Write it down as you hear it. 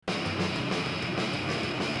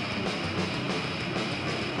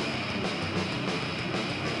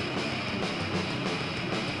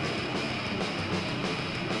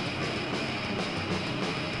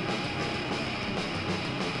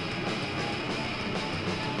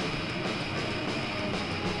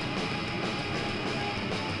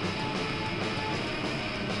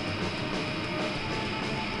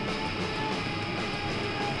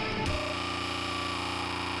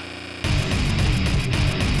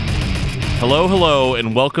Hello, hello,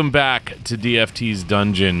 and welcome back to DFT's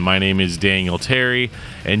Dungeon. My name is Daniel Terry,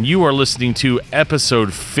 and you are listening to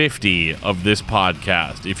episode 50 of this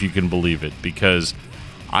podcast, if you can believe it, because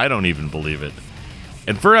I don't even believe it.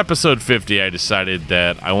 And for episode 50, I decided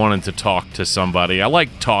that I wanted to talk to somebody. I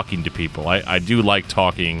like talking to people. I do like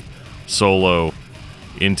talking solo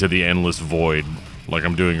into the endless void, like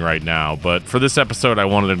I'm doing right now. But for this episode, I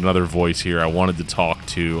wanted another voice here. I wanted to talk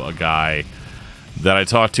to a guy that I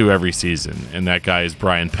talk to every season, and that guy is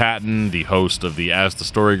Brian Patton, the host of the As the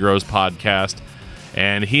Story Grows podcast,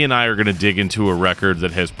 and he and I are going to dig into a record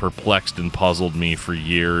that has perplexed and puzzled me for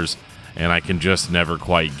years, and I can just never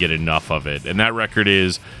quite get enough of it. And that record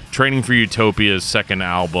is Training for Utopia's second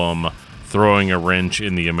album, Throwing a Wrench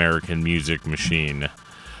in the American Music Machine.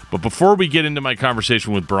 But before we get into my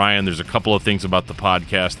conversation with Brian, there's a couple of things about the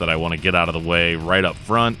podcast that I want to get out of the way right up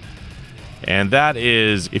front. And that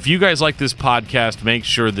is, if you guys like this podcast, make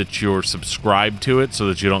sure that you're subscribed to it so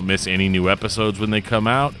that you don't miss any new episodes when they come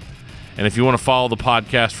out. And if you want to follow the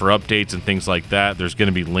podcast for updates and things like that, there's going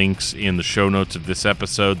to be links in the show notes of this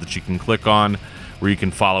episode that you can click on, where you can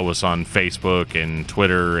follow us on Facebook and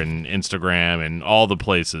Twitter and Instagram and all the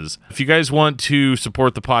places. If you guys want to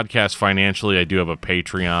support the podcast financially, I do have a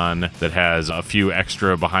Patreon that has a few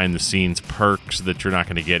extra behind-the-scenes perks that you're not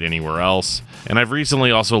going to get anywhere else. And I've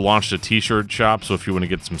recently also launched a t-shirt shop, so if you want to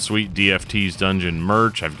get some sweet DFT's Dungeon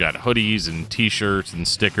merch, I've got hoodies and t-shirts and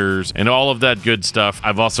stickers and all of that good stuff.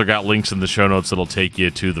 I've also got links in the show notes that'll take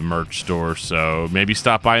you to the merch store, so maybe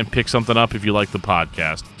stop by and pick something up if you like the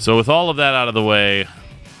podcast. So with all of that out of the way,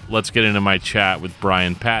 let's get into my chat with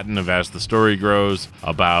Brian Patton of As the Story Grows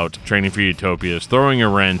about Training for Utopia's Throwing a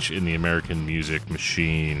Wrench in the American Music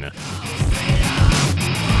Machine.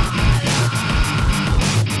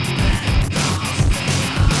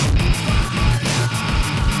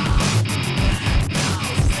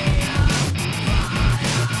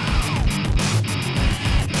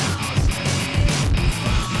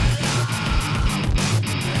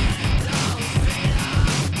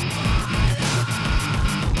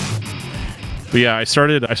 But yeah, I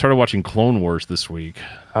started watching Clone Wars this week.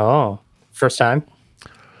 Oh, first time?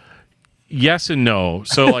 Yes and no.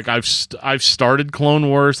 So like I've started Clone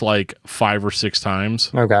Wars like 5 or 6 times.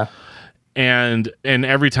 Okay. And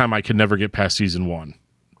every time I could never get past season 1.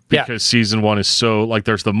 Because season 1 is so like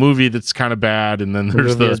there's the movie that's kind of bad, and then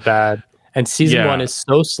there's the movie is bad. And season 1 is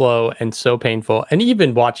so slow and so painful. And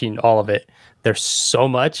even watching all of it, there's so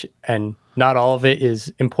much, and not all of it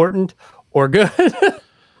is important or good.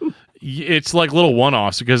 It's like little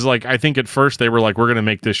one-offs, because like I think at first they were like, we're going to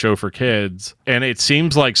make this show for kids. And it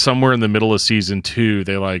seems like somewhere in the middle of season 2,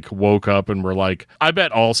 they like woke up and were like, I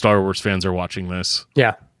bet all Star Wars fans are watching this.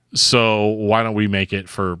 Yeah. So why don't we make it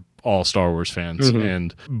for all Star Wars fans?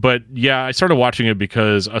 Mm-hmm. But yeah, I started watching it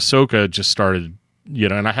because Ahsoka just started,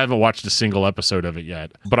 and I haven't watched a single episode of it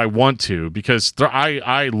yet, but I want to, because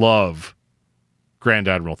I love Grand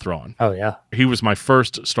Admiral Thrawn. Oh, yeah. He was my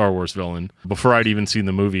first Star Wars villain. Before I'd even seen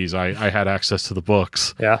the movies, I had access to the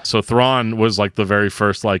books. Yeah. So Thrawn was like the very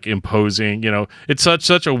first like imposing, it's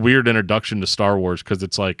such a weird introduction to Star Wars, because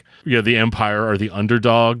it's like, the Empire are the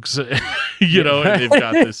underdogs, and they've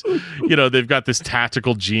got this, they've got this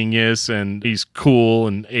tactical genius, and he's cool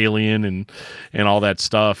and alien and all that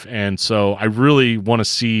stuff. And so I really want to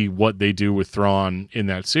see what they do with Thrawn in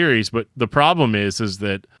that series. But the problem is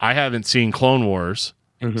that I haven't seen Clone Wars.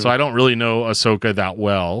 So I don't really know Ahsoka that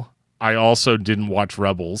well. I also didn't watch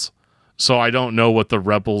Rebels, so I don't know what the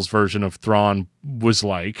Rebels version of Thrawn was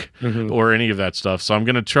like or any of that stuff. So I'm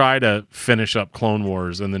going to try to finish up Clone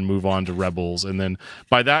Wars and then move on to Rebels. And then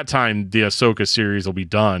by that time, the Ahsoka series will be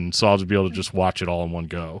done, so I'll just be able to just watch it all in one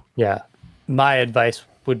go. Yeah. My advice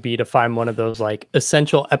would be to find one of those like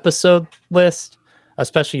essential episode lists,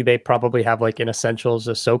 especially they probably have like an essentials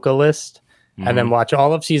Ahsoka list. And then watch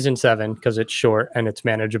all of season 7 because it's short and it's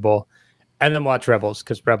manageable, and then watch Rebels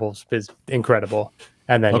because Rebels is incredible.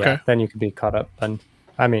 And then then you can be caught up. And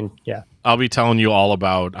I mean, yeah, I'll be telling you all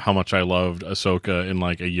about how much I loved Ahsoka in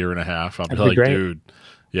like a year and a half. I'll be like, great. Dude,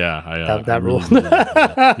 yeah, that rule.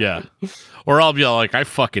 Yeah, or I'll be like, I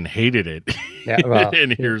fucking hated it,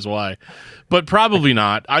 and here's why. But probably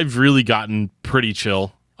not. I've really gotten pretty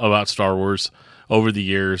chill about Star Wars over the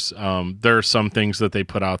years. There are some things that they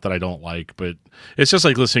put out that I don't like, but it's just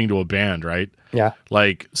like listening to a band, right? Yeah.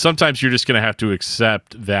 Like sometimes you're just going to have to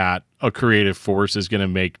accept that a creative force is going to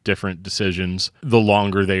make different decisions the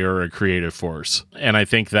longer they are a creative force. And I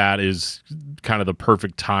think that is kind of the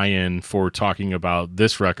perfect tie-in for talking about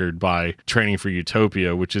this record by Training for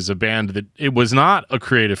Utopia, which is a band that it was not a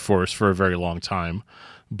creative force for a very long time.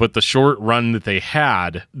 But the short run that they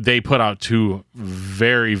had, they put out two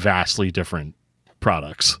very vastly different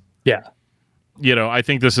products. Yeah. I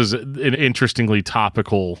think this is an interestingly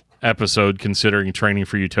topical episode, considering Training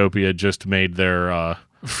for Utopia just made their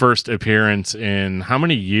first appearance in how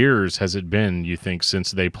many years has it been, you think,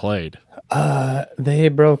 since they played? They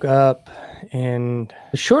broke up and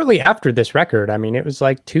shortly after this record. I mean, it was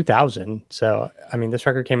like 2000. So, I mean, this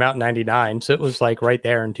record came out in 99. So it was like right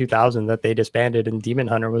there in 2000 that they disbanded, and Demon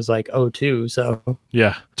Hunter was like 02. So,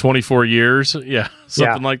 yeah, 24 years. Yeah,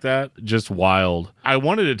 something like that. Just wild. I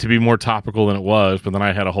wanted it to be more topical than it was, but then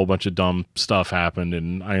I had a whole bunch of dumb stuff happen,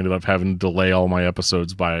 and I ended up having to delay all my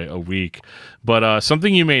episodes by a week. But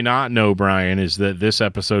something you may not know, Brian, is that this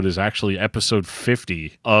episode is actually episode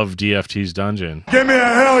 50 of DFT's Dungeon. Give me a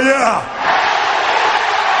hell yeah!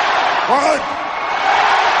 What?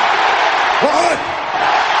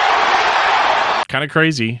 Kind of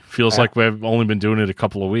crazy. Feels like we've only been doing it a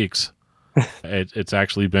couple of weeks. It's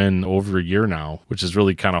actually been over a year now, which is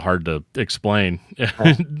really kind of hard to explain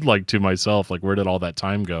like to myself, like where did all that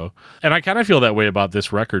time go? And I kind of feel that way about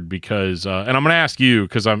this record because, and I'm going to ask you,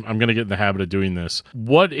 because I'm going to get in the habit of doing this.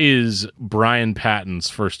 What is Brian Patton's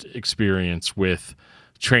first experience with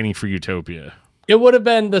Training for Utopia? It would have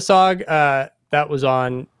been the song that was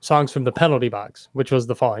on Songs from the Penalty Box, which was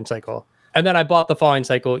the Falling Cycle. And then I bought the Falling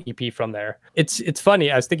Cycle EP from there. It's funny.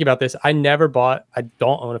 I was thinking about this. I don't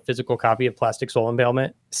own a physical copy of Plastic Soul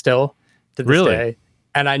Impalement still to this day.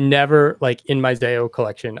 And I never, like in my Zayo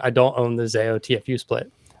collection, I don't own the Zayo TFU split.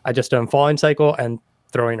 I just own Falling Cycle and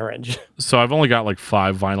Throwing Orange. So I've only got like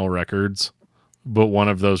 5 vinyl records, but one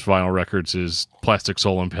of those vinyl records is Plastic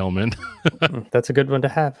Soul Impalement. That's a good one to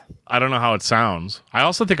have. I don't know how it sounds. I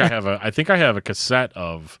also think I have a cassette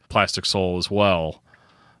of Plastic Soul as well.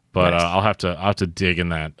 But nice. I'll have to dig in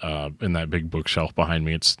that big bookshelf behind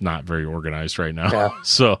me. It's not very organized right now. Yeah.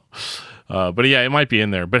 So, but yeah, it might be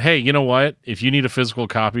in there. But hey, you know what? If you need a physical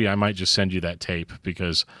copy, I might just send you that tape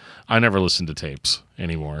because I never listen to tapes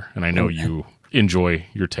anymore, and I know you enjoy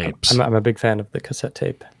your tapes. I'm a big fan of the cassette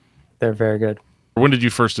tape. They're very good. When did you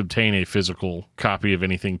first obtain a physical copy of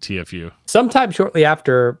anything TFU? Sometime shortly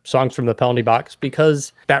after Songs from the Penalty Box,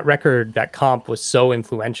 because that record, that comp was so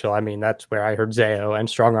influential. I mean, that's where I heard Zayo and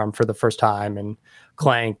Strong Arm for the first time and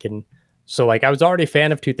Clank. And so like, I was already a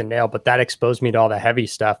fan of Tooth and Nail, but that exposed me to all the heavy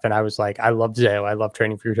stuff. And I was like, I love Zayo. I love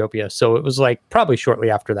Training for Utopia. So it was like probably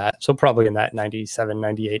shortly after that. So probably in that 97,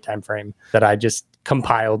 98 timeframe that I just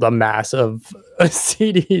compiled a mass of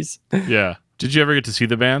CDs. Yeah. Did you ever get to see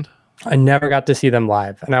the band? I never got to see them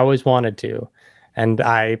live, and I always wanted to. And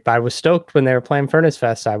I was stoked when they were playing Furnace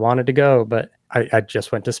Fest. I wanted to go, but I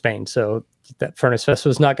just went to Spain, so that Furnace Fest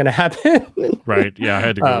was not going to happen. Right? Yeah, I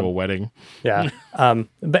had to go to a wedding. Yeah.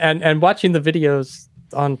 And watching the videos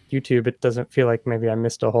on YouTube, it doesn't feel like maybe I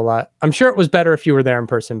missed a whole lot. I'm sure it was better if you were there in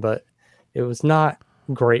person, but it was not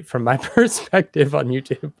great from my perspective on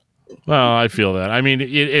YouTube. Well, I feel that. I mean,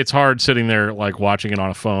 it's hard sitting there like watching it on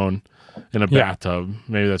a phone. In a bathtub.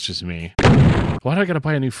 Maybe that's just me. Why do I gotta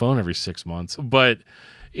buy a new phone every 6 months? But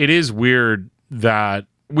it is weird that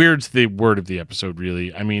weird's the word of the episode,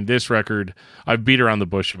 really. I mean, this record, I've beat around the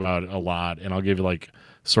bush about it a lot, and I'll give you like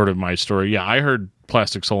sort of my story. Yeah, I heard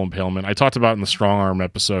Plastic Soul Impalement. I talked about in the Strong Arm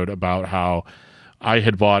episode about how I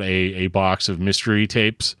had bought a box of mystery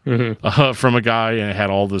tapes from a guy, and it had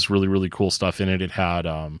all this really, really cool stuff in it. It had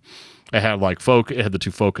it had the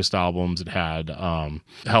 2 Focused albums. It had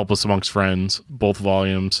Helpless Amongst Friends, both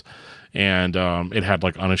volumes, and it had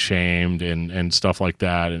like Unashamed and stuff like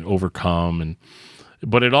that, and Overcome,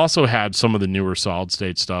 but it also had some of the newer Solid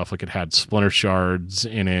State stuff. Like it had Splinter Shards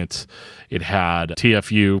in it. It had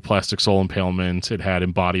TFU, Plastic Soul Impalement. It had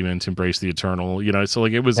Embodiment, Embrace the Eternal. So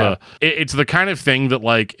like it was it's the kind of thing that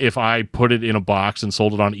like if I put it in a box and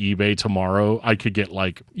sold it on eBay tomorrow, I could get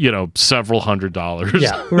like, several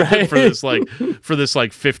 $100 right. for this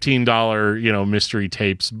like $15, mystery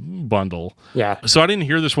tapes bundle. Yeah. So I didn't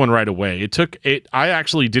hear this one right away. I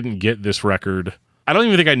actually didn't get this record. I don't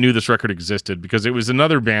even think I knew this record existed because it was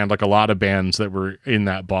another band, like a lot of bands that were in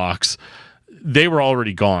that box. They were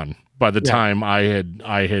already gone by the time I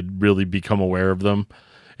had really become aware of them.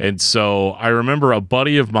 And so I remember a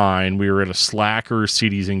buddy of mine, we were at a Slacker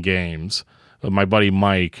CDs and Games, my buddy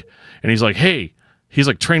Mike, and he's like, hey, he's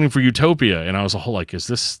like Training for Utopia. And I was like, is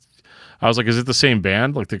it the same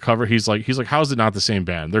band? Like the cover, he's like, how is it not the same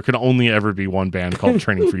band? There can only ever be one band called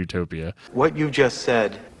Training for Utopia. What you just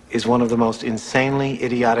said is one of the most insanely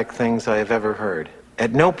idiotic things I have ever heard.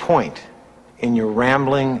 At no point in your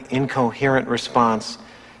rambling, incoherent response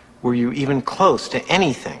were you even close to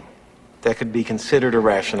anything that could be considered a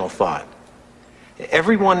rational thought.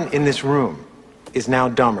 Everyone in this room is now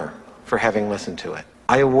dumber for having listened to it.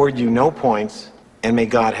 I award you no points, and may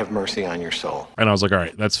God have mercy on your soul. And I was like, all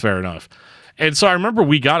right, that's fair enough. And so I remember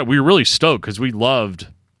we got it. We were really stoked because we loved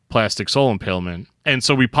Plastic Soul Impalement. And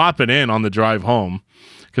so we pop it in on the drive home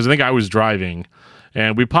because I think I was driving.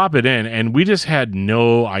 And we pop it in, and we just had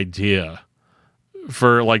no idea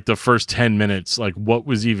for like the first 10 minutes, like what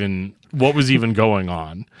was even going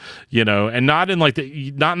on, you know, and not in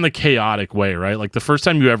the chaotic way, right? Like the first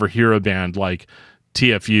time you ever hear a band like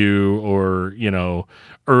TFU or, you know,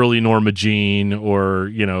 early Norma Jean or,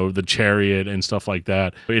 you know, The Chariot and stuff like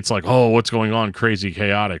that, it's like, oh, what's going on? Crazy,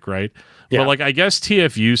 chaotic, right? Yeah. But like, I guess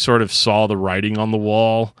TFU sort of saw the writing on the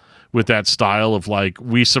wall with that style of like,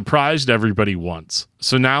 we surprised everybody once,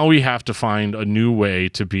 so now we have to find a new way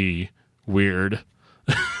to be weird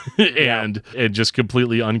and just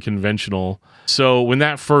completely unconventional. So when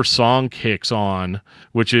that first song kicks on,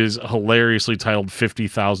 which is hilariously titled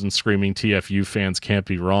 50,000 Screaming TFU Fans Can't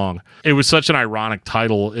Be Wrong, it was such an ironic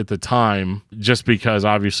title at the time, just because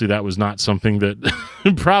obviously that was not something that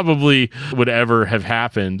probably would ever have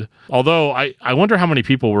happened. Although I wonder how many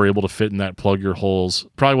people were able to fit in that Plug Your Holes.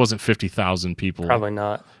 Probably wasn't 50,000 people. Probably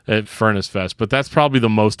not. At Furnace Fest, but that's probably the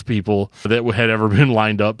most people that had ever been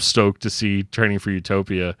lined up stoked to see Training for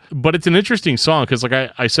Utopia. But it's an interesting song because,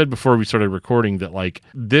 like I said before we started recording, that like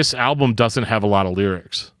this album doesn't have a lot of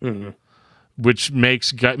lyrics. Mm-hmm. Which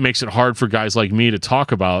makes it hard for guys like me to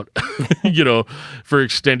talk about, you know, for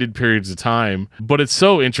extended periods of time. But it's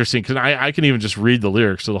so interesting because I can even just read the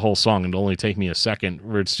lyrics to the whole song and it'll only take me a second,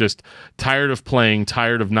 where it's just tired of playing,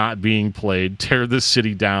 tired of not being played, tear this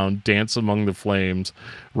city down, dance among the flames,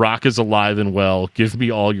 rock is alive and well, give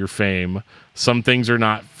me all your fame. Some things are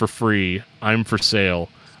not for free, I'm for sale.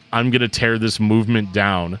 I'm going to tear this movement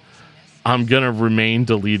down. I'm going to remain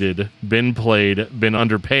deleted, been played, been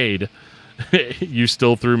underpaid. You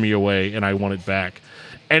still threw me away and I want it back.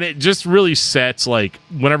 And it just really sets, like,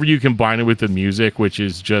 whenever you combine it with the music, which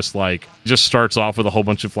is just like, just starts off with a whole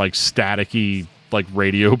bunch of like staticky like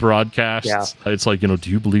radio broadcasts. Yeah. It's like, you know, do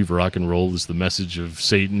you believe rock and roll is the message of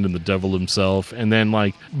Satan and the devil himself? And then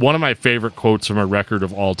like one of my favorite quotes from a record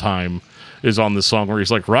of all time is on this song where he's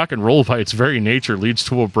like, rock and roll by its very nature leads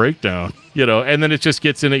to a breakdown, you know, and then it just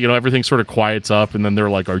gets in it, you know, everything sort of quiets up and then they're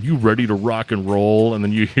like, are you ready to rock and roll? And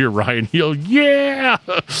then you hear Ryan yell, yeah.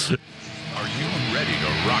 Are you ready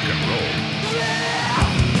to rock and roll?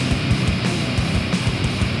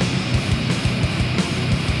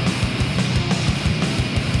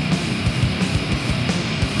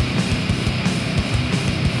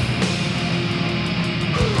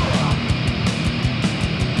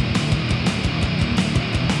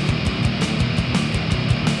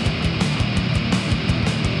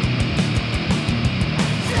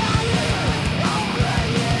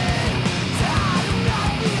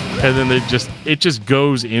 And then it just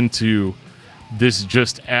goes into this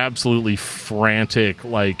just absolutely frantic,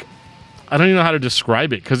 like, I don't even know how to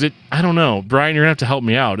describe it because I don't know. Brian, you're gonna have to help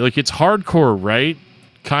me out. Like, it's hardcore, right?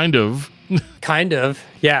 Kind of. Kind of,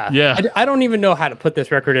 yeah. Yeah. I don't even know how to put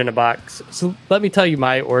this record in a box. So let me tell you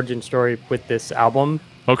my origin story with this album.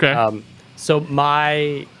 Okay. So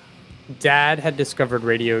my dad had discovered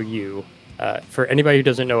Radio U. For anybody who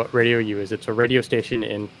doesn't know what Radio U is, it's a radio station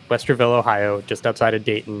in Westerville, Ohio, just outside of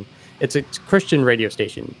Dayton. It's a Christian radio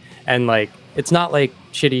station. And like, it's not like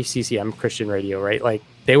shitty CCM Christian radio, right? Like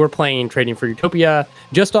they were playing Training for Utopia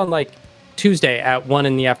just on like Tuesday at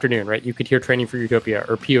 1 p.m, right? You could hear Training for Utopia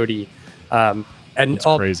or POD and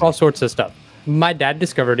all sorts of stuff. My dad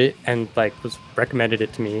discovered it and like recommended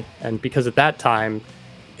it to me. And because at that time,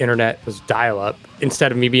 internet was dial-up.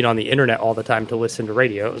 Instead of me being on the internet all the time to listen to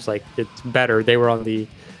radio, it was like, it's better. They were on the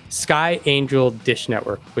Sky Angel Dish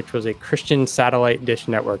Network, which was a Christian satellite dish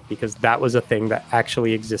network, because that was a thing that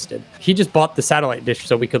actually existed. He just bought the satellite dish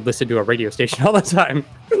so we could listen to a radio station all the time.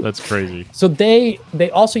 That's crazy. So they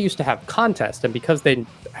also used to have contests, and because they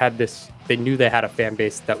had this, they knew they had a fan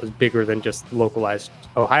base that was bigger than just localized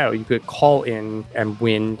Ohio. You could call in and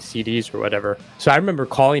win CDs or whatever. So I remember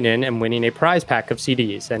calling in and winning a prize pack of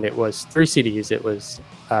CDs, and it was 3 CDs. It was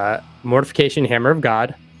Mortification, Hammer of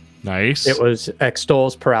God. Nice. It was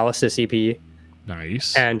Extol's Paralysis EP.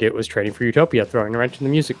 Nice. And it was Training for Utopia, Throwing a Wrench in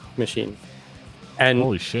the Music Machine. And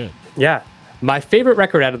holy shit. Yeah. My favorite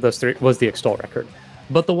record out of those 3 was the Extol record.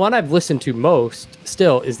 But the one I've listened to most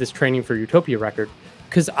still is this Training for Utopia record.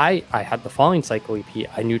 Because I had the Falling Cycle EP.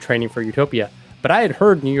 I knew Training for Utopia. But I had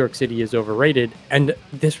heard New York City is overrated. And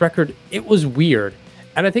this record, it was weird.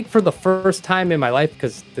 And I think for the first time in my life,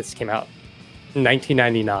 because this came out in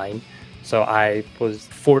 1999, so I was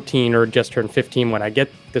 14 or just turned 15 when I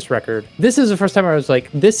get this record. This is the first time I was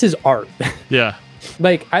like, this is art. Yeah.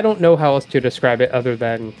 Like, I don't know how else to describe it other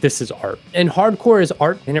than this is art. And hardcore is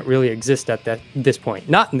art, and it really exists at this point.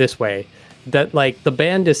 Not in this way. That, like, the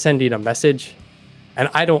band is sending a message, and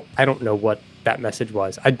I don't know what that message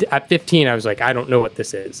was. At 15, I was like, I don't know what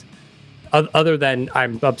this is. Other than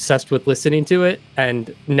I'm obsessed with listening to it.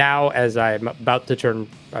 And now, as I'm about to turn,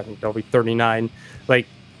 I think I'll be 39, like,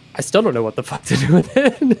 I still don't know what the fuck to do with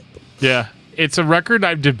it. Yeah. It's a record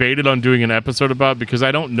I've debated on doing an episode about because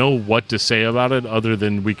I don't know what to say about it other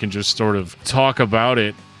than we can just sort of talk about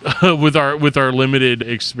it with our limited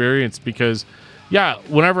experience. Because, yeah,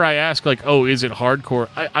 whenever I ask, like, oh, is it hardcore?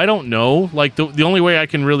 I don't know. Like, the only way I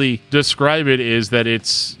can really describe it is that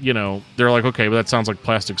it's, you know, they're like, okay, well, that sounds like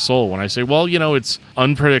Plastic Soul. When I say, well, you know, it's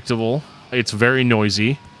unpredictable. It's very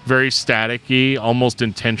noisy, very staticky, almost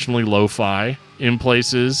intentionally lo-fi in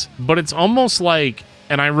places. But it's almost like...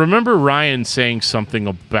 And I remember Ryan saying something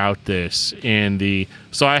about this in the...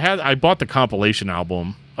 So I bought the compilation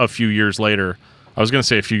album a few years later. I was going to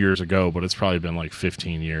say a few years ago, but it's probably been like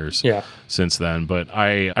 15 years since then. But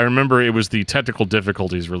I remember it was the Technical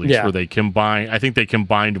Difficulties release where they combined... I think they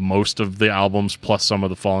combined most of the albums plus some of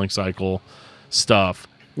the Falling Cycle stuff.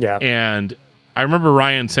 Yeah. And I remember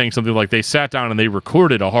Ryan saying something like they sat down and they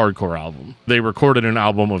recorded a hardcore album. They recorded an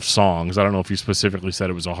album of songs. I don't know if he specifically said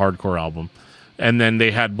it was a hardcore album. And then they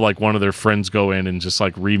had like one of their friends go in and just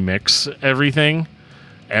like remix everything.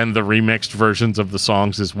 And the remixed versions of the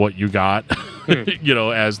songs is what you got, you know,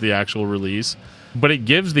 as the actual release. But it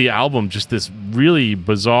gives the album just this really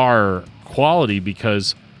bizarre quality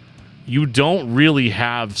because you don't really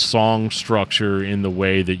have song structure in the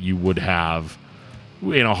way that you would have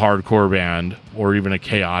in a hardcore band or even a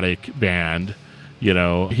chaotic band. You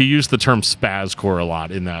know, he used the term spazcore a lot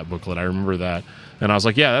in that booklet. I remember that. And I was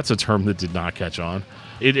like, yeah, that's a term that did not catch on.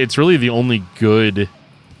 It's really the only good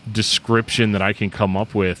description that I can come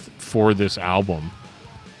up with for this album.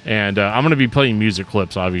 And I'm going to be playing music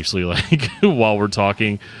clips, obviously, like while we're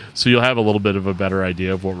talking. So you'll have a little bit of a better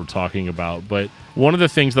idea of what we're talking about. But one of the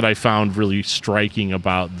things that I found really striking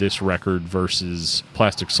about this record versus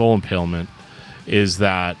Plastic Soul Impalement is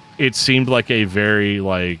that it seemed like a very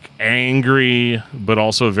like angry, but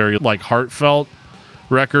also very like heartfelt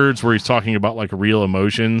records where he's talking about like real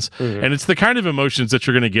emotions. And it's the kind of emotions that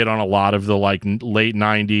you're going to get on a lot of the like late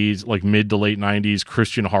 90s, like mid to late 90s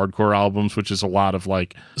Christian hardcore albums, which is a lot of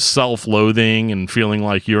like self-loathing and feeling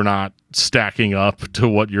like you're not stacking up to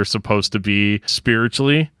what you're supposed to be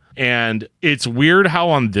spiritually. And it's weird how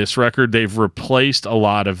on this record they've replaced a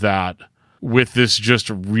lot of that with this just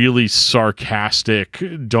really sarcastic,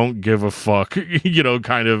 don't give a fuck, you know,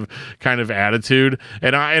 kind of attitude.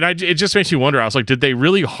 And it just makes me wonder. I was like, did they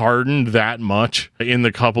really harden that much in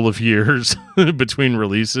the couple of years between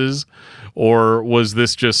releases? Or was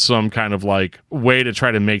this just some kind of like way to try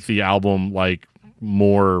to make the album like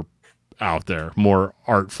more out there, more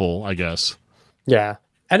artful, I guess? Yeah.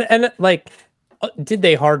 And like, did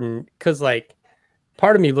they harden? Because like,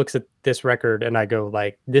 part of me looks at this record and I go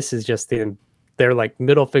like, this is just they're like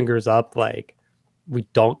middle fingers up, like we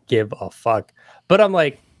don't give a fuck. But I'm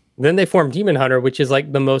like, then they formed Demon Hunter, which is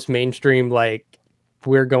like the most mainstream, like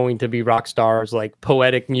we're going to be rock stars, like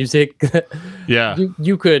poetic music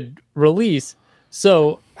you could release.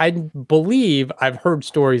 So I believe I've heard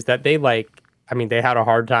stories that they like, I mean, they had a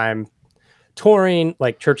hard time touring.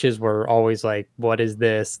 Like churches were always like, what is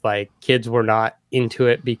this? Like kids were not into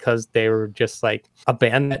it because they were just like a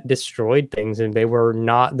band that destroyed things, and they were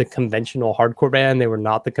not the conventional hardcore band. They were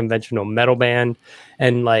not the conventional metal band.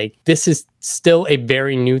 And like, this is still a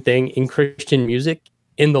very new thing in Christian music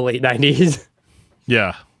in the late 90s.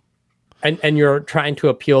 Yeah. And you're trying to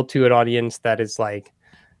appeal to an audience that is like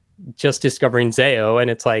just discovering Zao.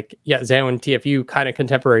 And it's like, yeah, Zao and TFU kind of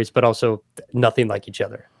contemporaries, but also nothing like each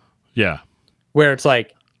other. Yeah. Where it's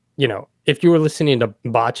like, you know, if you were listening to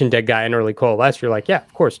Botch and Dead Guy and early Coalesce, you're like, yeah,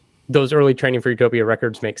 of course, those early Training for Utopia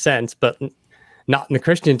records make sense, but not in the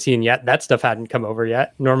Christian scene yet. That stuff hadn't come over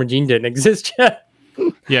yet. Norma Jean didn't exist yet.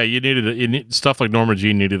 Yeah, stuff like Norma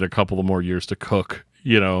Jean needed a couple of more years to cook,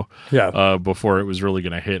 you know, before it was really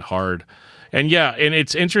going to hit hard. And yeah, and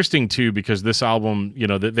it's interesting too, because this album, you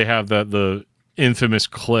know, they have the infamous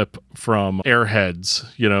clip from Airheads,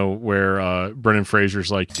 you know, where Brendan Fraser's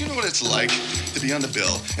like, do you know what it's like to be on the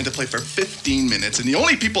bill and to play for 15 minutes and the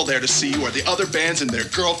only people there to see you are the other bands and their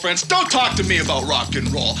girlfriends? Don't talk to me about rock and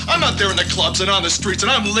roll. I'm out there in the clubs and on the streets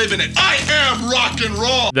and I'm living it. I am rock and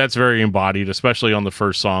roll. That's very embodied, especially on the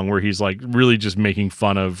first song where he's like really just making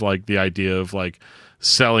fun of like the idea of like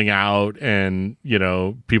selling out and, you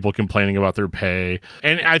know, people complaining about their pay.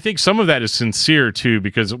 And I think some of that is sincere too,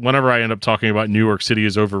 because whenever I end up talking about New York City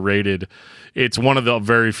is overrated, it's one of the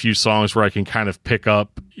very few songs where I can kind of pick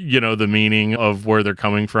up, you know, the meaning of where they're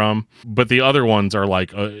coming from. But the other ones are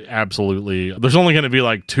like, absolutely. There's only going to be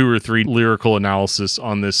like 2 or 3 lyrical analysis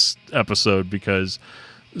on this episode because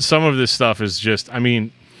some of this stuff is just, I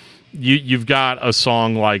mean, you've got a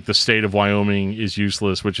song like The State of Wyoming is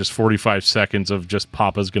Useless, which is 45 seconds of just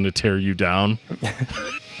Papa's Gonna Tear You Down.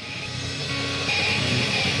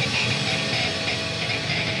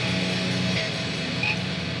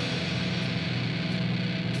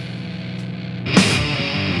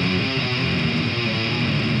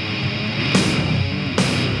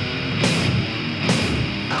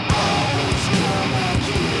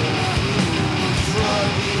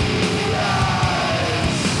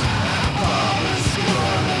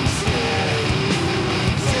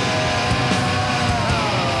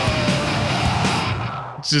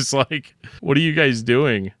 Just like, what are you guys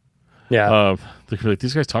doing? Yeah. They're like,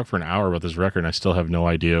 these guys talk for an hour about this record and I still have no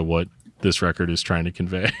idea what this record is trying to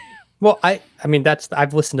convey. Well, I mean,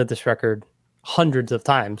 I've listened to this record hundreds of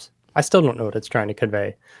times. I still don't know what it's trying to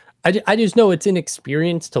convey. I just know it's an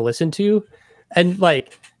experience to listen to. And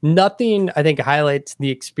like nothing, I think, highlights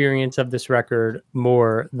the experience of this record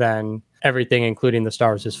more than Everything, Including the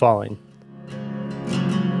Stars Is Falling.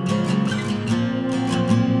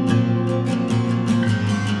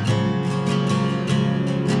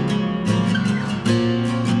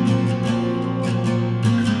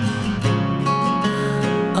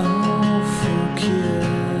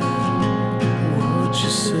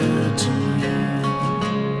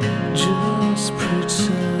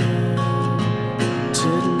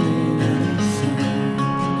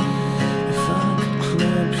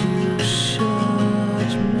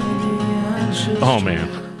 Oh man.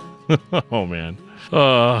 Oh man.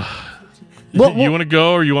 You want to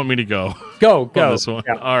go or you want me to go? Go. This one?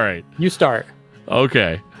 Yeah. All right. You start.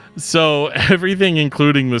 Okay. So Everything,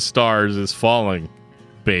 Including the Stars Is Falling,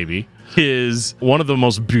 baby, is one of the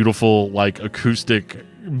most beautiful, like, acoustic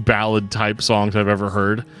ballad type songs I've ever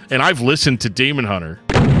heard. And I've listened to Demon Hunter.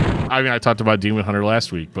 I mean, I talked about Demon Hunter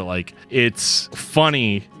last week, but like, it's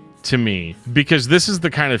funny to me because this is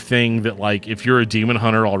the kind of thing that, like, if you're a Demon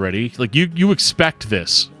Hunter already, like, you expect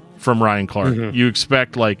this from Ryan Clark. Mm-hmm. You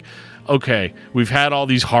expect, like, okay, we've had all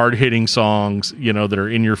these hard-hitting songs, you know, that are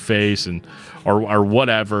in your face and or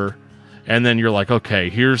whatever, and then you're like,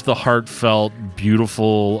 okay, here's the heartfelt,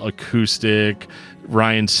 beautiful, acoustic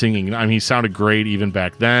Ryan singing. I mean, he sounded great even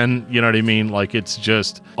back then, you know what I mean? Like, it's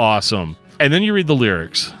just awesome. And then you read the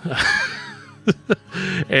lyrics.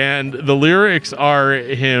 And the lyrics are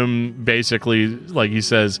him basically, like, he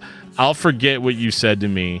says, I'll forget what you said to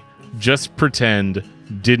me. Just pretend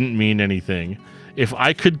didn't mean anything. If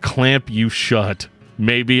I could clamp you shut,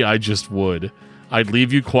 maybe I just would. I'd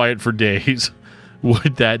leave you quiet for days.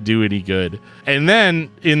 Would that do any good? And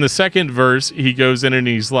then in the second verse, he goes in and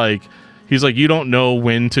he's like, you don't know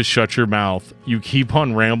when to shut your mouth. You keep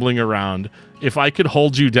on rambling around. If I could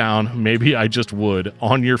hold you down, maybe I just would.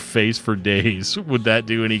 On your face for days. Would that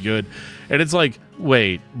do any good? And it's like,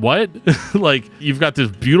 wait, what? Like, you've got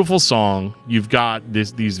this beautiful song. You've got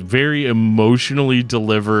these very emotionally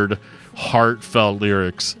delivered, heartfelt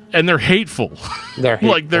lyrics, and they're hateful. They're hateful.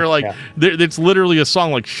 Like, they're like, it's literally a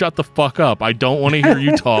song like, shut the fuck up. I don't want to hear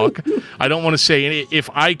you talk. I don't want to say any.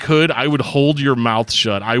 If I could, I would hold your mouth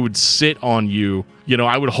shut. I would sit on you. You know,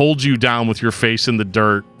 I would hold you down with your face in the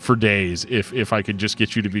dirt for days if I could just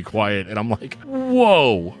get you to be quiet. And I'm like,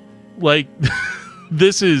 whoa. Like,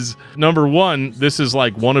 this is, number one, this is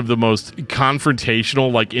like one of the most confrontational,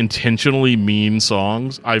 like intentionally mean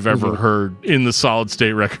songs I've ever heard in the Solid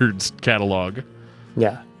State Records catalog.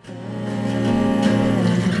 Yeah.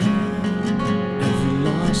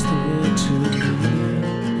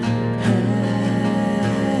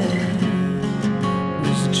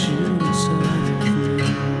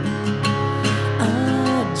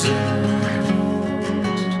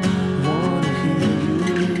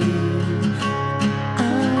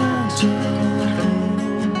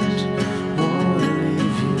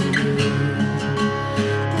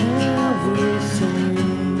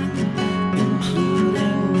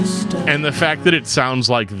 And the fact that it sounds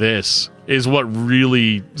like this is what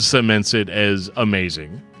really cements it as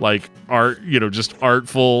amazing. Like, art, you know, just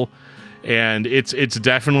artful. And it's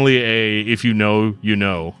definitely a, if you know, you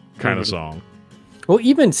know kind of song. Well,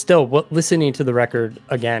 even still, listening to the record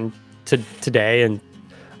again today and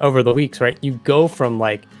over the weeks, right? You go from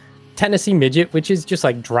like Tennessee Midget, which is just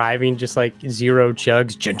like driving, just like zero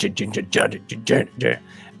chugs,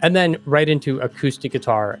 and then right into acoustic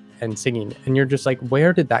guitar and singing, and you're just like,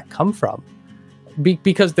 where did that come from?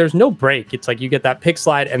 Because there's no break. It's like you get that pick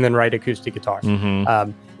slide and then right acoustic guitar.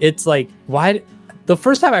 It's like, why? The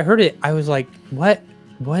first time I heard it, I was like, what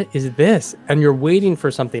is this? And you're waiting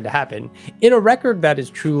for something to happen in a record that is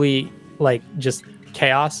truly like just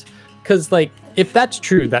chaos. Because like, if that's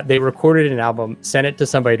true, that they recorded an album, sent it to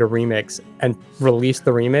somebody to remix and release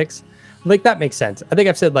the remix, like that makes sense. I think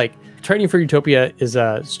I've said like Training for Utopia is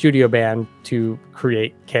a studio band to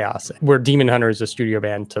create chaos, where Demon Hunter is a studio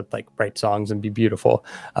band to like write songs and be beautiful.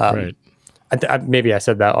 Right. Maybe I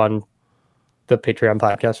said that on the Patreon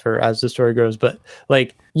podcast for As the Story Goes, but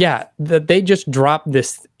like, yeah, they just drop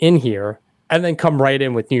this in here and then come right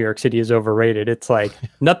in with New York City is overrated. It's like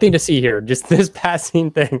nothing to see here, just this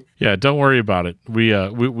passing thing. Yeah, don't worry about it.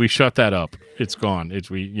 We shut that up. It's gone.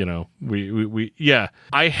 Yeah.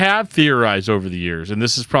 I have theorized over the years, and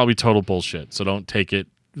this is probably total bullshit, so don't take it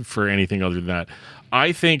for anything other than that.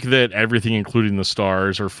 I think that Everything, Including the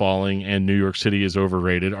Stars, Are Falling, and New York City is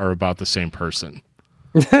Overrated are about the same person.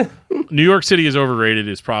 New York City is Overrated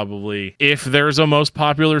is probably, if there's a most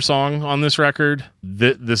popular song on this record,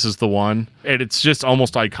 this is the one. And it's just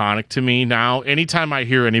almost iconic to me now. Anytime I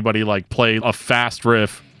hear anybody like play a fast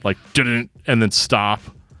riff, like and then stop,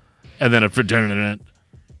 and then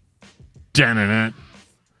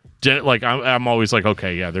like I'm always like,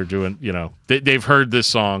 okay, yeah, they're doing, they've heard this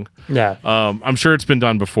song. Yeah. I'm sure it's been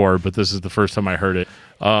done before, but this is the first time I heard it.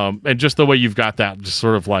 And just the way you've got that just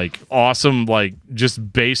sort of like awesome, like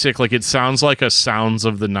just basic, like it sounds like a Sounds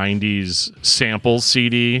of the 90s sample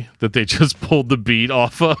CD that they just pulled the beat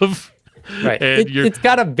off of. Right. And it's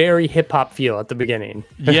got a very hip hop feel at the beginning.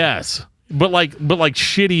 Yes. But like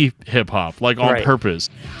shitty hip hop, like on purpose.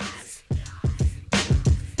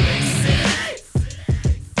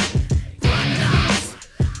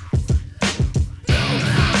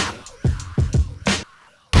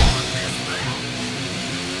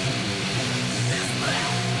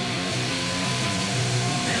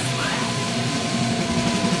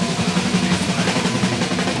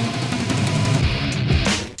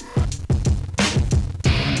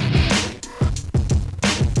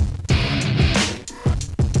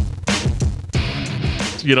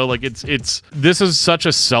 Like this is such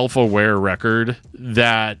a self-aware record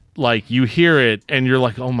that like you hear it and you're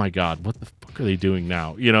like, oh my God, what the fuck are they doing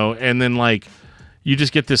now? And then like you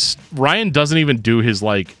just get this. Ryan doesn't even do his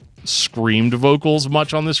like screamed vocals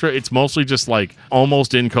much on this. It's mostly just like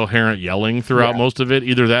almost incoherent yelling throughout most of it.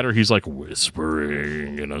 Either that or he's like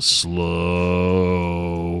whispering in a slow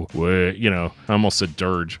way. I almost said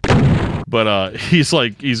dirge. But he's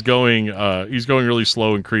going really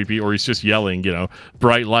slow and creepy, or he's just yelling,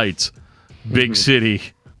 bright lights, big city,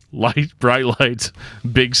 bright lights,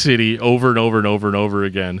 big city, over and over and over and over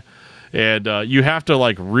again. And you have to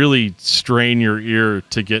like really strain your ear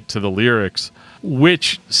to get to the lyrics,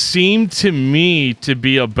 which seemed to me to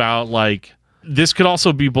be about like, this could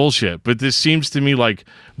also be bullshit, but this seems to me like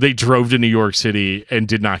they drove to New York City and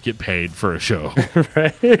did not get paid for a show,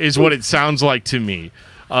 is what it sounds like to me.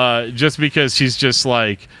 Just because he's just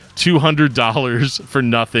like $200 for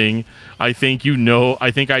nothing. I think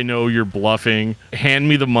I know you're bluffing. Hand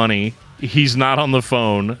me the money. He's not on the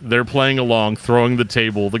phone. They're playing along, throwing the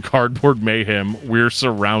table, the cardboard mayhem. We're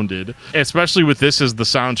surrounded. Especially with this as the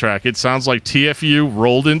soundtrack. It sounds like TFU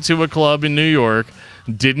rolled into a club in New York,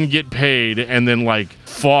 didn't get paid, and then like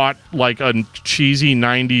fought like a cheesy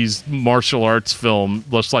 90s martial arts film,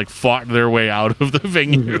 just like fought their way out of the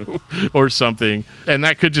venue or something. And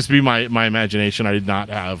that could just be my imagination. I did not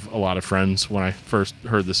have a lot of friends when I first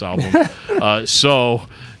heard this album. So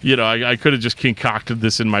I could have just concocted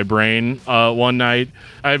this in my brain one night.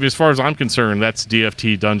 As far as I'm concerned, that's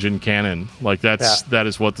DFT Dungeon canon. Like that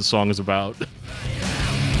is what the song is about.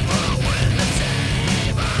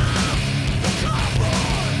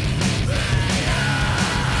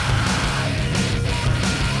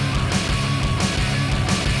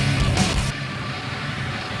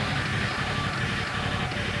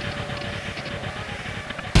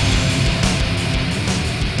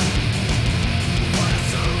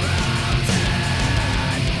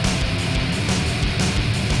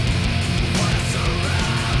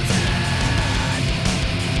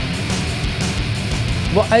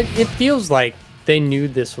 Well, it feels like they knew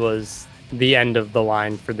this was the end of the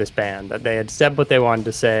line for this band, that they had said what they wanted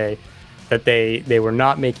to say, that they were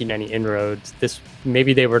not making any inroads.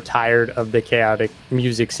 Maybe they were tired of the chaotic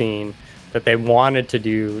music scene, that they wanted to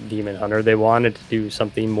do Demon Hunter. They wanted to do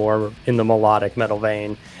something more in the melodic metal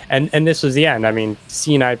vein. And this was the end. I mean,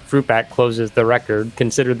 Sinai Fruitbat closes the record.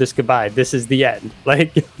 Consider this goodbye. This is the end.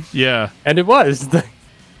 Like, yeah. And it was.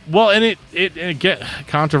 Well, and it get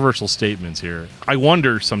controversial statements here. I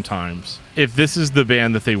wonder sometimes if this is the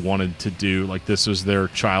band that they wanted to do, like this was their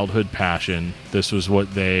childhood passion. This was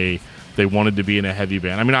what they wanted to be in a heavy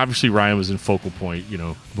band. I mean, obviously Ryan was in Focal Point,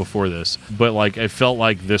 before this, but like I felt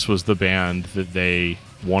like this was the band that they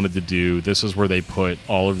wanted to do. This is where they put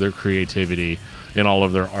all of their creativity and all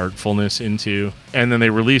of their artfulness into. And then they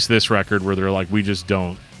released this record where they're like, we just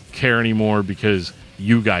don't care anymore because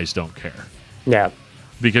you guys don't care. Yeah.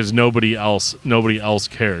 Because nobody else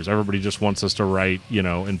cares. Everybody just wants us to write,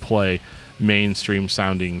 and play mainstream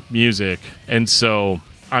sounding music. And so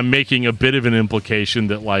I'm making a bit of an implication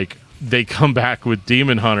that like they come back with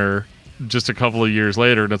Demon Hunter just a couple of years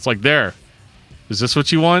later, and it's like, is this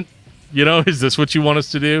what you want? Is this what you want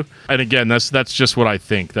us to do? And again, that's just what I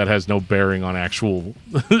think. That has no bearing on actual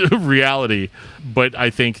reality. But I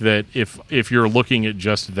think that if you're looking at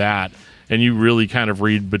just that and you really kind of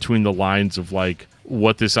read between the lines of like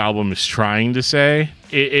what this album is trying to say,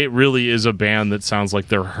 it really is a band that sounds like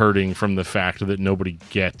they're hurting from the fact that nobody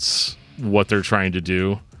gets what they're trying to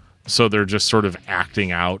do. So they're just sort of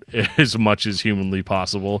acting out as much as humanly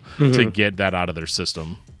possible to get that out of their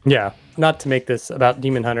system. Yeah, not to make this about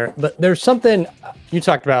Demon Hunter, but there's something you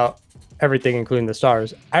talked about, everything including the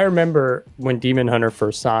stars. I remember when Demon Hunter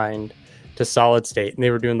first signed to Solid State and they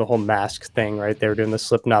were doing the whole mask thing, right? They were doing the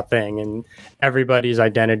Slipknot thing and everybody's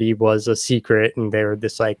identity was a secret and they were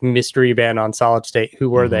this like mystery band on Solid State. Who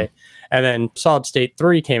were they? And then Solid State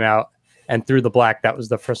 3 came out and Through the Black, that was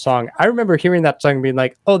the first song. I remember hearing that song and being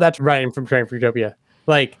like, oh, that's Ryan from Training for Utopia.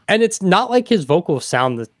 Like, and it's not like his vocals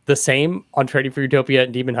sound the same on Training for Utopia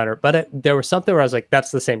and Demon Hunter, but there was something where I was like, that's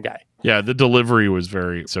the same guy. Yeah, the delivery was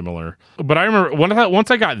very similar. But I remember once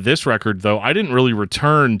I got this record, though, I didn't really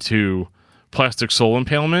return to Plastic Soul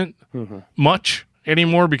Impalement much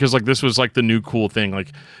anymore because like this was like the new cool thing.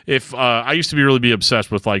 Like if I used to really be obsessed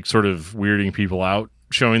with like sort of weirding people out,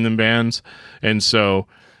 showing them bands. And so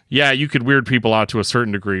yeah, you could weird people out to a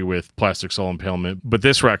certain degree with Plastic Soul Impalement, but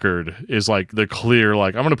this record is like the clear,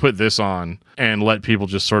 like I'm going to put this on and let people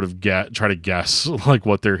just sort of try to guess like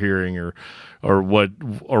what they're hearing or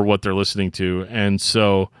what they're listening to. And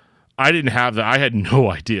so I didn't have that. I had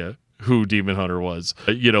no idea who Demon Hunter was,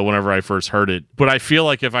 whenever I first heard it. But I feel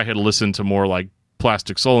like if I had listened to more like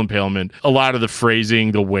Plastic Soul Impalement, a lot of the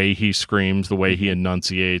phrasing, the way he screams, the way he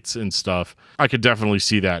enunciates and stuff, I could definitely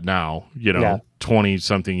see that now, 20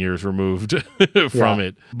 something years removed from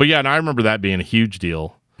it. But yeah, and I remember that being a huge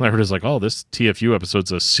deal. I heard it's like, oh, this TFU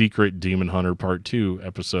episode's a secret Demon Hunter Part 2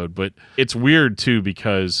 episode. But it's weird too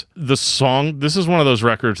because this is one of those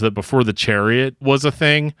records that before The Chariot was a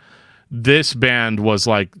thing, this band was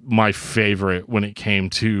like my favorite when it came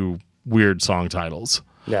to weird song titles.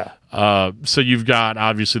 Yeah. So you've got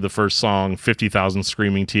obviously the first song, 50,000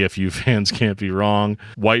 Screaming TFU Fans Can't Be Wrong,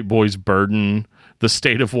 White Boy's Burden, The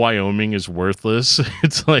State of Wyoming is Worthless.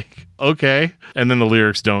 It's like, okay. And then the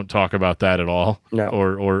lyrics don't talk about that at all. No.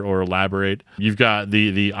 Or elaborate. You've got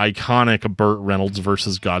the iconic Burt Reynolds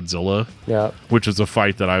versus Godzilla. Yeah. Which is a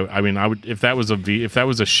fight that I would, if that was a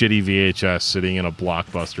shitty VHS sitting in a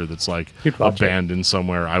Blockbuster that's like abandoned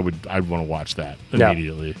somewhere, I'd want to watch that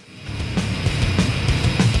immediately. Yeah.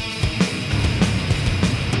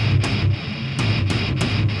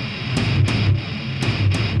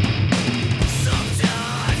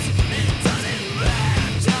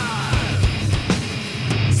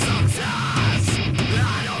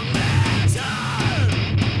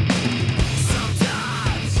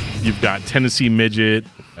 You've got Tennessee Midget,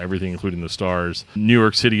 everything including the stars. New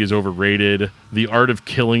York City is Overrated. The Art of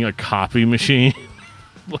Killing a Copy Machine.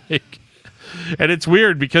 And it's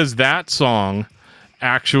weird because that song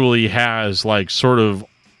actually has like sort of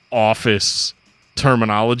office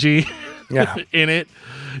terminology in it,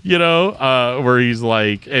 where he's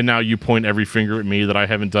like, and now you point every finger at me that I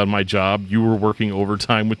haven't done my job. You were working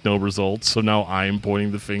overtime with no results, so now I'm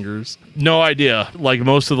pointing the fingers. No idea. Like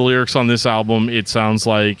most of the lyrics on this album, it sounds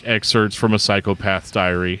like excerpts from a psychopath's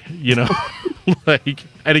diary, like,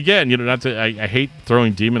 and again, not to, I hate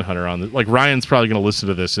throwing Demon Hunter on this. Like Ryan's probably going to listen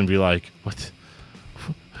to this and be like, what?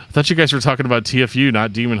 I thought you guys were talking about TFU,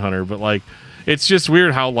 not Demon Hunter. But like, it's just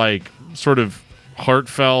weird how like sort of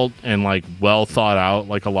heartfelt and like well thought out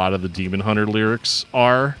like a lot of the Demon Hunter lyrics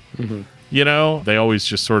are. They always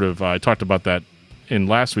just sort of I talked about that in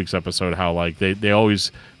last week's episode, how like they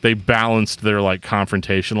balanced their like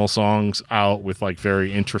confrontational songs out with like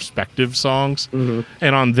very introspective songs. And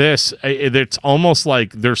on this, it's almost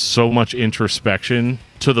like there's so much introspection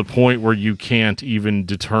to the point where you can't even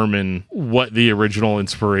determine what the original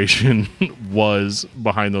inspiration was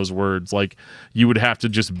behind those words. Like, you would have to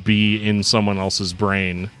just be in someone else's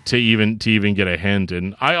brain to even get a hint.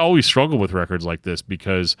 And I always struggle with records like this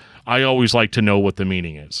because I always like to know what the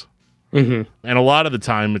meaning is. And a lot of the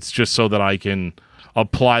time it's just so that I can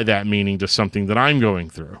apply that meaning to something that I'm going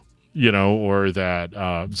through, or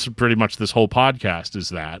that so pretty much this whole podcast is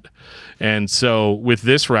that. And so with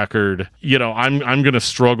this record, I'm going to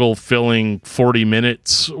struggle filling 40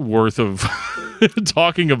 minutes worth of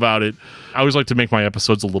talking about it. I always like to make my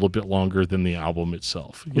episodes a little bit longer than the album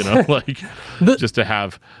itself, like just to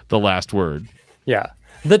have the last word. Yeah.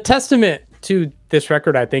 The testament to this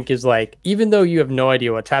record, I think, is like, even though you have no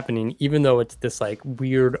idea what's happening, even though it's this like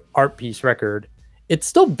weird art piece record, it's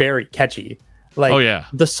still very catchy. Like, oh yeah,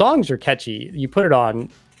 the songs are catchy. You put it on,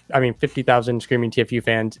 50,000 Screaming TFU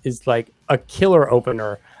Fans is like a killer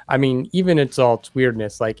opener. Even its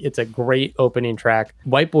weirdness, like, it's a great opening track.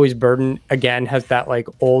 White Boy's Burden, again, has that like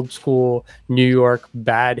old school New York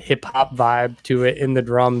bad hip hop vibe to it in the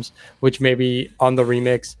drums, which maybe on the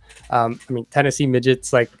remix. Tennessee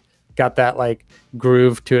Midgets, like, got that like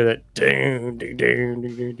groove to it.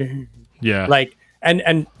 Yeah. Like,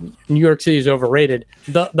 and New York City is overrated.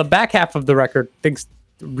 The back half of the record, things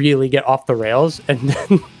really get off the rails, and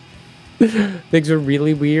then things are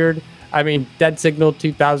really weird. Dead Signal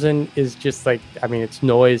 2000 is just like, it's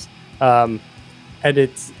noise, and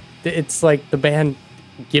it's like the band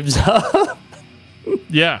gives up.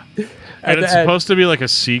 Yeah. And it's supposed to be like a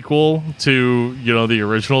sequel to, the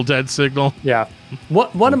original Dead Signal. Yeah.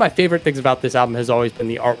 One of my favorite things about this album has always been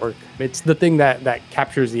the artwork. It's the thing that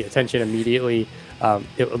captures the attention immediately.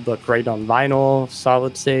 It would look great on vinyl,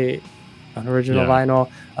 solid state, on original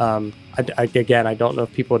vinyl. I don't know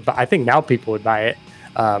if people would buy. I think now people would buy it.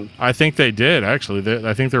 I think they did, actually.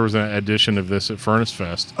 I think there was an edition of this at Furnace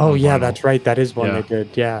Fest. Oh, yeah, that's right. That is one they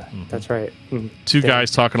did. Yeah, that's right. Two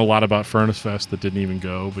guys talking a lot about Furnace Fest that didn't even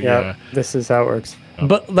go. But yeah. This is how it works.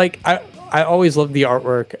 But like, I always loved the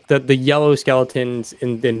artwork, the yellow skeletons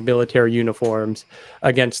in military uniforms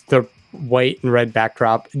against the white and red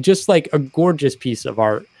backdrop. Just like a gorgeous piece of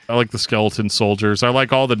art. I like the skeleton soldiers. I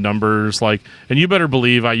like all the numbers. Like, and you better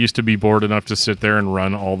believe I used to be bored enough to sit there and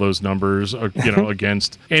run all those numbers,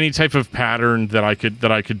 against any type of pattern that I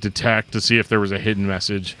could detect to see if there was a hidden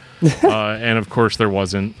message. And of course there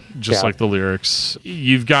wasn't. Just like the lyrics.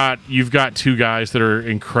 You've got two guys that are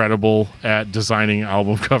incredible at designing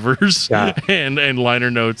album covers and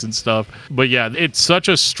liner notes and stuff. But yeah, it's such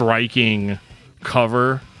a striking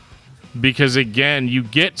cover. Because again, you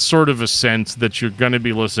get sort of a sense that you're going to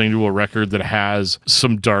be listening to a record that has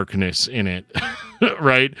some darkness in it,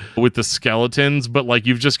 right? With the skeletons, but like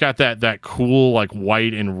you've just got that cool like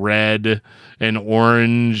white and red and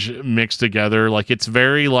orange mixed together. Like it's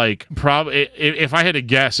very like if I had to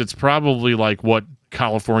guess, it's probably like what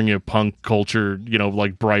California punk culture,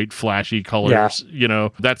 like bright, flashy colors.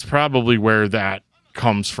 That's probably where that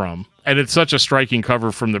comes from. And it's such a striking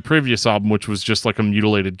cover from the previous album, which was just like a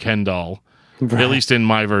mutilated Ken doll. Right. At least in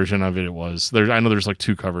my version of it was. I know there's like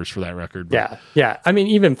two covers for that record. But. Yeah.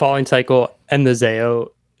 Even Falling Cycle and the Zayo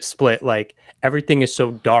split, like everything is so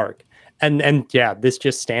dark. And this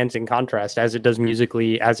just stands in contrast as it does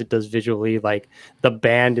musically, as it does visually. Like the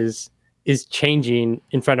band is changing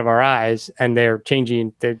in front of our eyes, and they're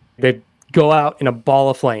changing. They go out in a ball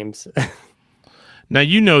of flames. Now,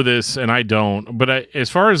 you know this, and I don't, but as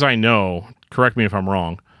far as I know, correct me if I'm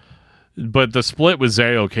wrong, but the split with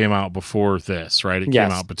Zayo came out before this, right? It came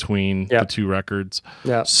out between the two records.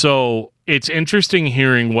 Yeah. So it's interesting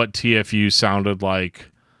hearing what TFU sounded like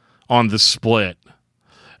on the split,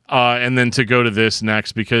 and then to go to this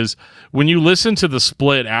next, because when you listen to the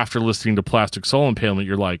split after listening to Plastic Soul Impalement,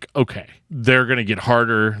 you're like, okay, they're going to get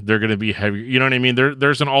harder. They're going to be heavier. You know what I mean?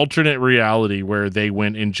 There's an alternate reality where they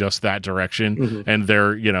went in just that direction, and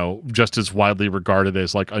they're, just as widely regarded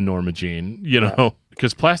as like a Norma Jean,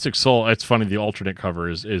 because Plastic Soul, it's funny. The alternate cover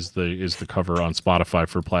is the cover on Spotify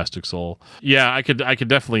for Plastic Soul. Yeah, I could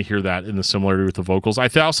definitely hear that in the similarity with the vocals. I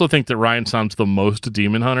also think that Ryan sounds the most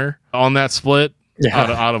Demon Hunter on that split.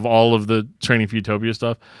 Out of all of the Training for Utopia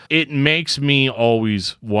stuff. It makes me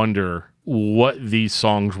always wonder what these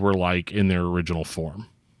songs were like in their original form.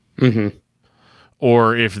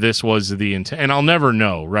 Or if this was the intent. And I'll never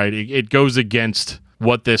know, right? It goes against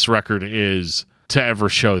what this record is to ever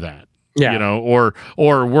show that. Or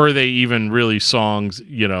were they even really songs,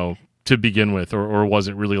 to begin with, or was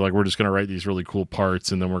it really like we're just going to write these really cool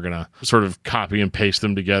parts and then we're going to sort of copy and paste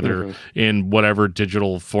them together in whatever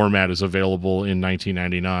digital format is available in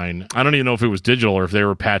 1999? I don't even know if it was digital or if they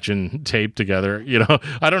were patching tape together.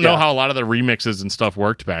 I don't know how a lot of the remixes and stuff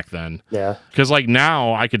worked back then. Yeah, because like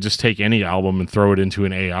now I could just take any album and throw it into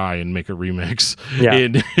an AI and make a remix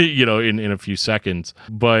in a few seconds.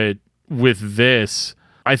 But with this,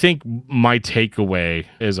 I think my takeaway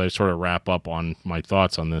as I sort of wrap up on my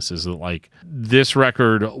thoughts on this is that like this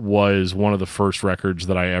record was one of the first records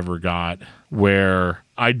that I ever got where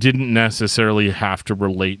I didn't necessarily have to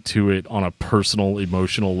relate to it on a personal,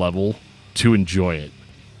 emotional level to enjoy it.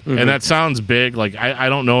 And that sounds big. Like, I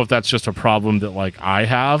don't know if that's just a problem that like I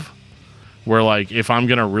have, where like if I'm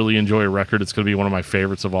going to really enjoy a record, it's going to be one of my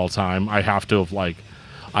favorites of all time. I have to have like,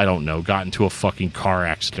 I don't know, got into a fucking car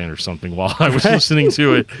accident or something while I was listening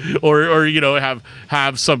to it, or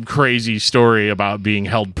have some crazy story about being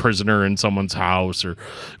held prisoner in someone's house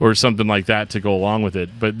or something like that to go along with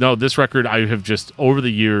it. But no, this record, I have just over the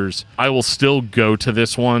years, I will still go to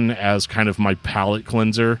this one as kind of my palate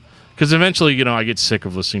cleanser, because eventually, I get sick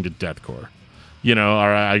of listening to deathcore. Or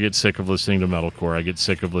I get sick of listening to metalcore. I get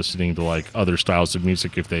sick of listening to like other styles of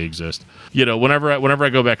music if they exist. Whenever I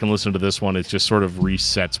go back and listen to this one, it just sort of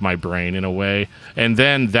resets my brain in a way. And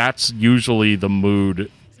then that's usually the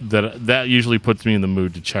mood that usually puts me in the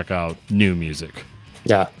mood to check out new music.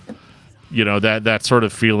 Yeah. That sort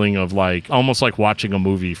of feeling of like almost like watching a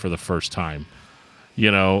movie for the first time,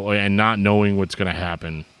 and not knowing what's going to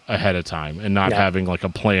happen ahead of time and not having like a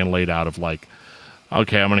plan laid out of like,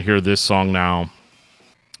 okay, I'm going to hear this song now,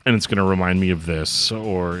 and it's going to remind me of this,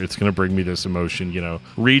 or it's going to bring me this emotion.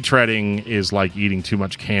 Retreading is like eating too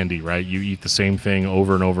much candy, right? You eat the same thing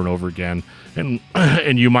over and over and over again, and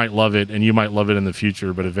you might love it, and you might love it in the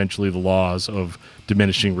future, but eventually the laws of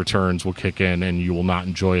diminishing returns will kick in, and you will not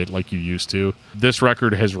enjoy it like you used to. This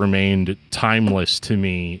record has remained timeless to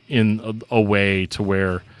me in a way to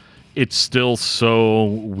where it's still so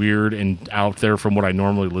weird and out there from what I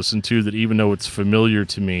normally listen to that even though it's familiar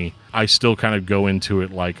to me, I still kind of go into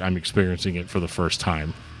it like I'm experiencing it for the first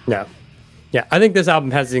time. Yeah. I think this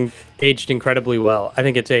album has aged incredibly well. I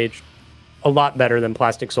think it's aged a lot better than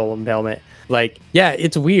Plastic Soul Impalement. Like, yeah,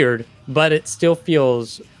 it's weird, but it still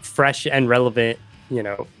feels fresh and relevant,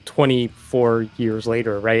 24 years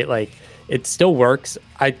later, right? Like, it still works.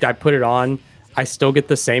 I put it on. I still get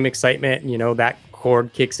the same excitement, that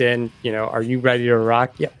chord kicks in, are you ready to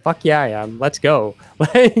rock? Yeah, fuck yeah, I am. Let's go.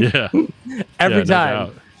 Every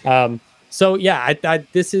time. So yeah,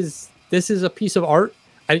 this is a piece of art.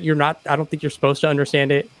 I don't think you're supposed to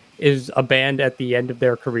understand it. Is a band at the end of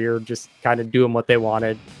their career just kind of doing what they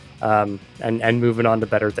wanted, and moving on to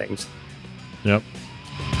better things. Yep.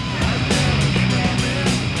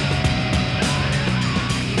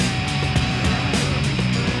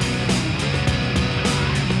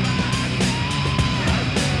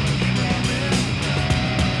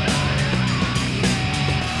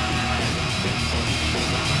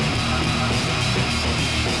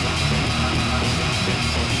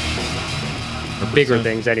 Bigger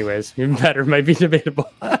things anyways. Better might be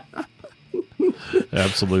debatable.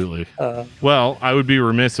 Absolutely. Well, I would be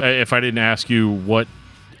remiss if I didn't ask you what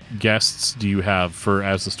guests do you have for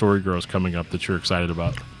As the Story Grows coming up that you're excited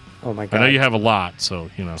about? Oh my God. I know you have a lot, so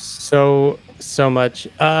so much.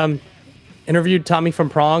 Interviewed Tommy from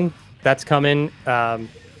Prong. That's coming.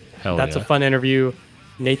 That's a fun interview.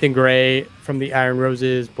 Nathan Gray from the Iron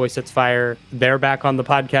Roses, Boy Sets Fire. They're back on the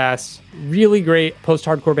podcast. Really great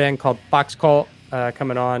post-hardcore band called Fox Cult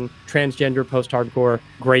coming on. Transgender post-hardcore.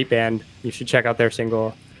 Great band. You should check out their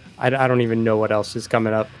single. I don't even know what else is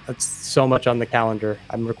coming up. That's so much on the calendar.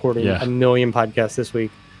 I'm recording a million podcasts this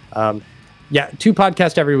week. 2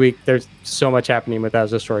 podcasts every week. There's so much happening with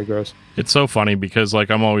As the Story Grows. It's so funny because like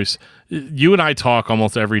you and I talk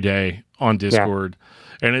almost every day on Discord. Yeah.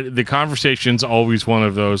 And the conversation's always one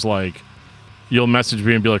of those, like, you'll message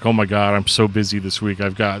me and be like, oh my God, I'm so busy this week.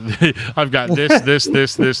 I've got this.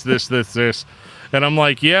 And I'm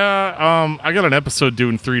like, I got an episode due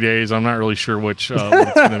in 3 days. I'm not really sure what it's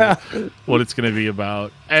going to be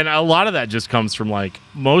about. And a lot of that just comes from like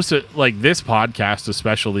this podcast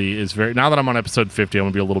especially is now that I'm on episode 50, I'm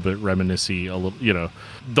going to be a little bit reminiscent,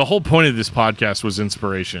 the whole point of this podcast was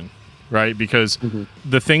inspiration. Right? Because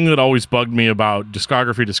the thing that always bugged me about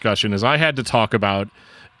discography discussion is I had to talk about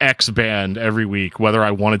X band every week, whether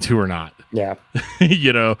I wanted to or not. Yeah.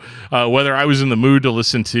 Whether I was in the mood to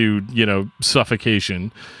listen to,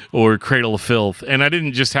 Suffocation or Cradle of Filth. And I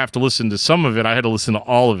didn't just have to listen to some of it. I had to listen to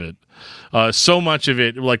all of it. So much of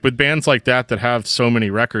it, like with bands like that have so many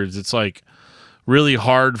records, it's like really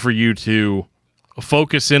hard for you to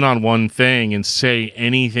focus in on one thing and say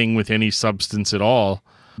anything with any substance at all,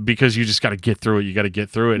 because you just got to get through it. You got to get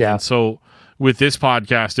through it. Yeah. And so with this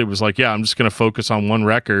podcast, it was like, yeah, I'm just going to focus on one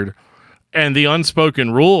record. And the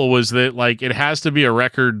unspoken rule was that, like, it has to be a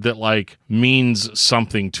record that, like, means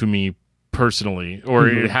something to me personally, or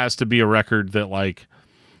it has to be a record that, like,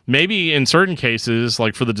 maybe in certain cases,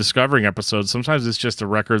 like for the Discovering episode, sometimes it's just a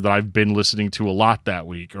record that I've been listening to a lot that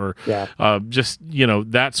week, or just, you know,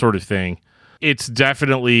 that sort of thing. It's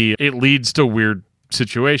definitely, it leads to weird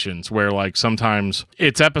situations where, like, sometimes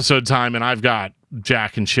it's episode time and I've got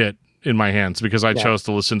jack and shit in my hands because I chose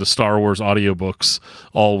to listen to Star Wars audiobooks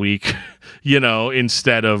all week, you know,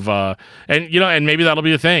 instead of and you know, and maybe that'll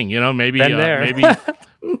be a thing, you know, maybe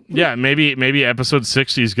maybe maybe episode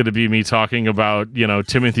 60 is going to be me talking about, you know,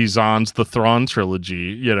 Timothy Zahn's The Thrawn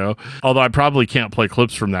trilogy, you know, although I probably can't play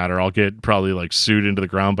clips from that or I'll get probably like sued into the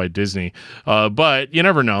ground by Disney, but you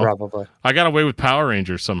never know. Probably. I got away with Power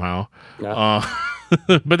Rangers somehow. Yeah.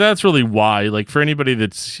 But that's really why, like, for anybody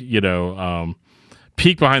that's, you know,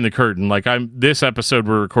 peek behind the curtain, like, this episode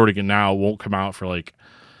we're recording it now won't come out for like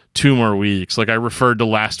 2 more weeks. Like, I referred to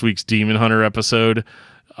last week's Demon Hunter episode,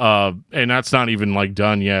 and that's not even like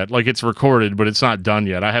done yet. Like, it's recorded, but it's not done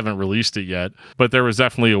yet. I haven't released it yet, but there was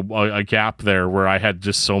definitely a gap there where I had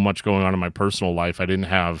just so much going on in my personal life. I didn't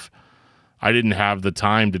have the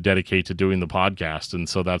time to dedicate to doing the podcast. And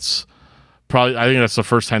so that's probably, I think that's the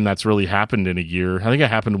first time that's really happened in a year. I think it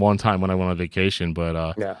happened one time when I went on vacation,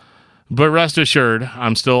 but but rest assured,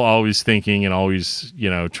 I'm still always thinking and always, you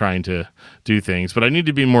know, trying to do things. But I need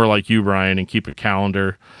to be more like you, Brian, and keep a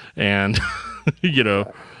calendar and, you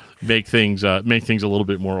know, make things a little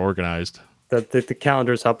bit more organized. The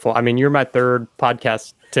calendar is helpful. I mean, you're my 3rd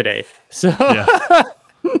podcast today, so yeah.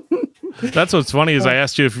 That's what's funny is I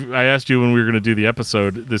asked you when we were going to do the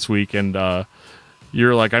episode this week, and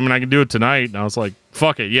you're like, I mean, I can do it tonight, and I was like,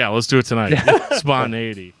 fuck it, yeah, let's do it tonight.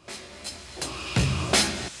 Spontaneity.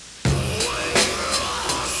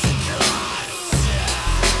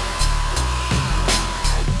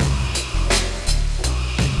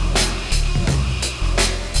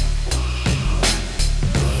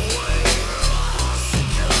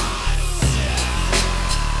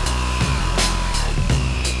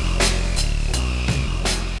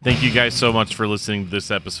 Thank you guys so much for listening to this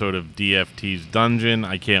episode of DFT's Dungeon.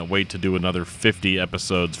 I can't wait to do another 50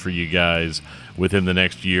 episodes for you guys within the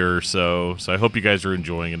next year or so. So I hope you guys are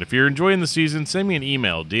enjoying it. If you're enjoying the season, send me an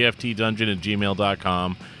email,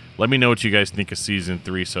 dftdungeon@gmail.com. Let me know what you guys think of Season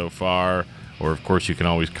 3 so far. Or, of course, you can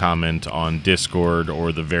always comment on Discord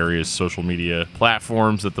or the various social media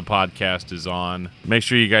platforms that the podcast is on. Make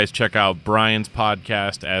sure you guys check out Brian's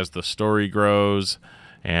podcast, As the Story Grows.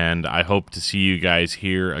 And I hope to see you guys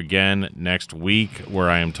here again next week, where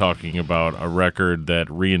I am talking about a record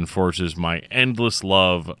that reinforces my endless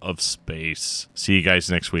love of space. See you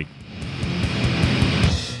guys next week.